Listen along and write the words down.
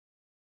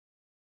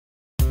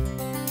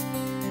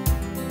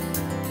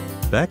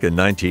Back in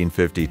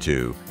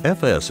 1952,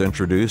 FS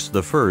introduced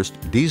the first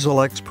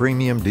Dieselex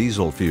premium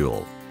diesel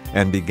fuel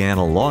and began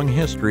a long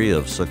history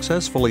of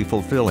successfully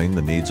fulfilling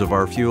the needs of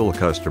our fuel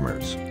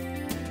customers.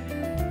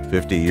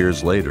 50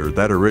 years later,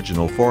 that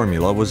original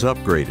formula was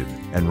upgraded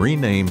and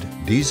renamed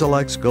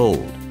Dieselex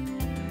Gold.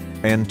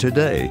 And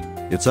today,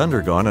 it's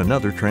undergone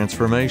another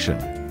transformation.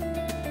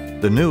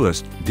 The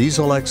newest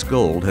Dieselex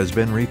Gold has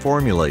been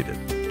reformulated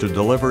to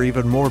deliver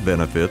even more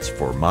benefits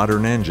for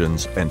modern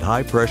engines and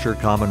high-pressure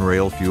common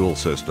rail fuel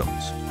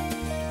systems.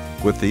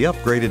 With the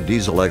upgraded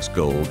Dieselex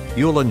Gold,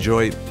 you'll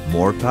enjoy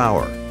more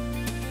power,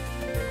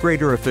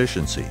 greater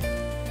efficiency,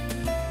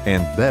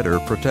 and better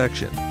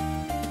protection.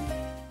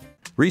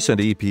 Recent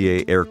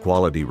EPA air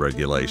quality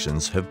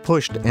regulations have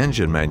pushed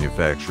engine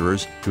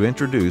manufacturers to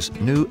introduce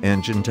new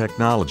engine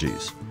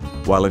technologies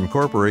while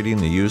incorporating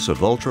the use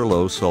of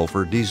ultra-low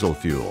sulfur diesel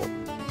fuel.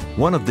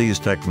 One of these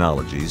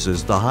technologies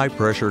is the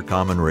high-pressure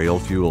common rail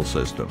fuel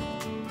system.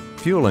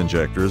 Fuel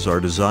injectors are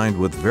designed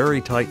with very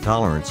tight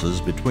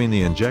tolerances between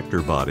the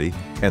injector body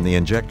and the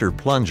injector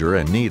plunger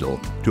and needle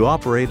to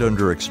operate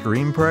under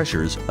extreme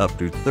pressures up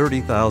to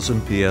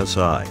 30,000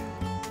 psi.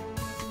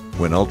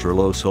 When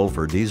ultra-low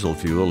sulfur diesel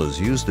fuel is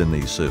used in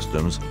these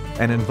systems,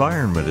 an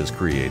environment is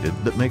created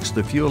that makes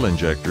the fuel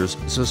injectors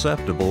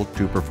susceptible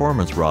to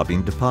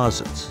performance-robbing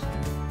deposits.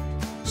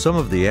 Some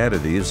of the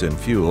additives in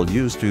fuel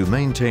used to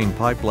maintain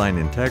pipeline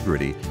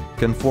integrity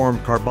can form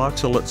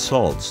carboxylate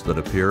salts that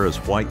appear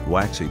as white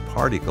waxy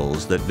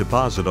particles that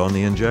deposit on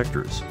the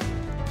injectors.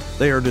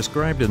 They are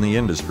described in the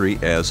industry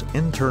as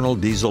internal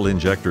diesel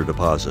injector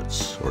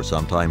deposits, or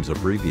sometimes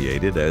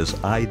abbreviated as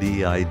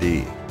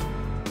IDID.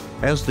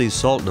 As these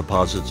salt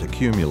deposits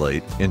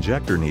accumulate,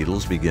 injector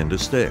needles begin to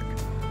stick.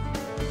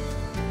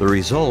 The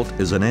result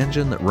is an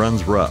engine that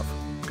runs rough,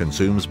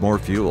 consumes more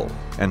fuel,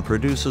 and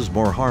produces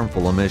more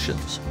harmful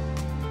emissions.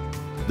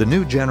 The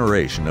new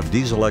generation of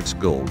Dieselex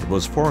Gold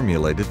was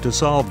formulated to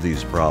solve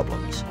these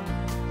problems.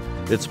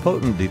 Its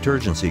potent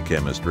detergency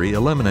chemistry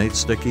eliminates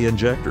sticky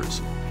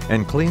injectors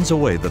and cleans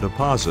away the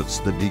deposits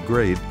that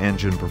degrade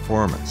engine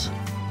performance.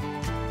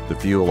 The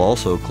fuel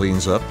also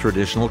cleans up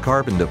traditional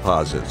carbon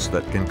deposits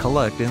that can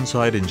collect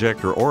inside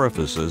injector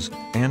orifices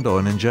and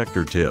on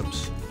injector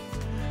tips.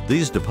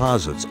 These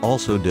deposits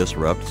also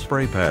disrupt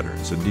spray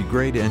patterns and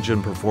degrade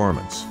engine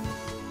performance.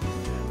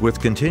 With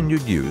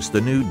continued use,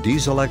 the new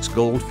Dieselex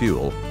Gold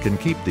fuel can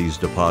keep these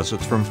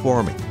deposits from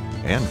forming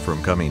and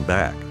from coming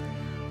back.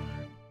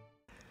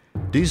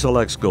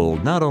 Dieselex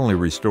Gold not only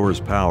restores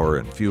power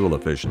and fuel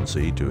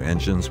efficiency to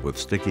engines with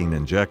sticking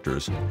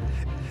injectors,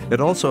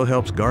 it also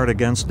helps guard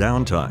against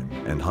downtime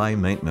and high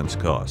maintenance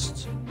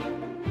costs.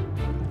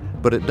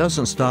 But it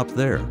doesn't stop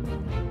there.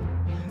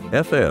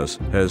 FS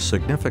has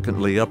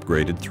significantly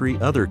upgraded 3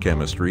 other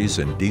chemistries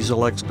in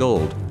Dieselex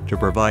Gold to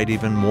provide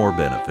even more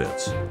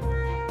benefits.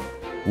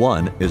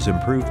 One is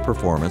improved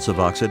performance of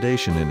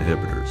oxidation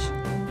inhibitors.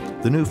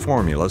 The new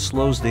formula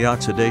slows the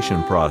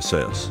oxidation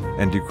process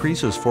and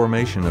decreases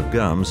formation of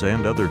gums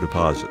and other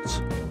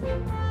deposits.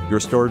 Your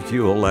stored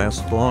fuel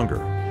lasts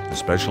longer,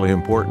 especially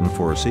important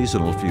for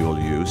seasonal fuel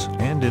use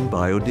and in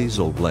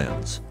biodiesel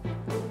blends.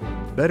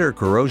 Better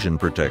corrosion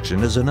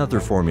protection is another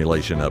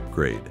formulation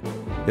upgrade.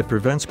 It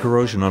prevents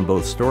corrosion on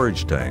both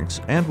storage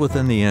tanks and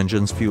within the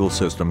engine's fuel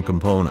system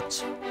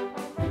components.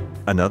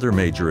 Another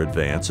major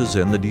advance is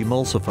in the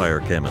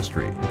demulsifier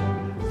chemistry.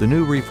 The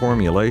new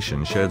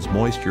reformulation sheds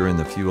moisture in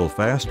the fuel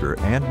faster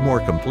and more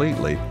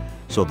completely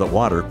so that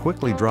water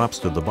quickly drops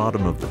to the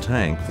bottom of the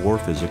tank for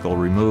physical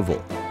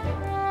removal.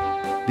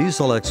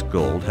 Dieselex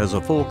Gold has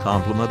a full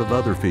complement of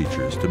other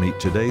features to meet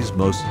today's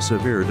most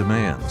severe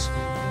demands.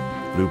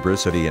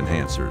 Lubricity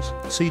enhancers,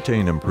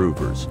 cetane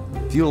improvers,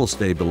 fuel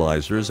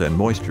stabilizers, and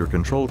moisture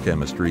control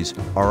chemistries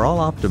are all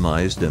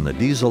optimized in the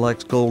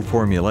Dieselex Gold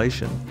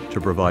formulation to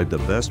provide the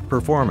best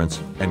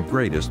performance and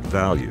greatest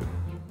value.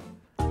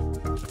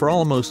 For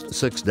almost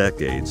 6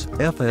 decades,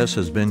 FS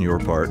has been your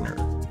partner,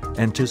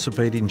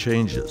 anticipating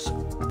changes,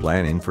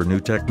 planning for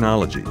new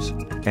technologies,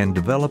 and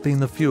developing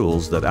the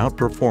fuels that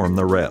outperform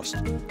the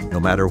rest, no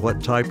matter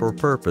what type or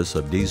purpose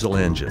of diesel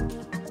engine.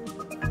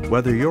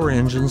 Whether your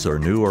engines are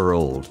new or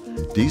old,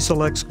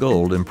 Dieselex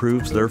Gold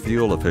improves their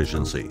fuel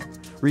efficiency,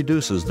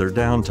 reduces their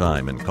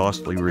downtime and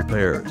costly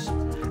repairs,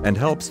 and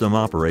helps them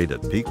operate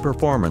at peak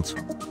performance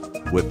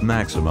with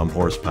maximum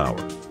horsepower.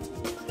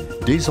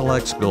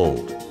 Dieselex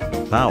Gold.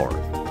 Power,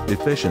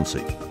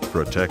 efficiency,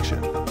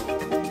 protection.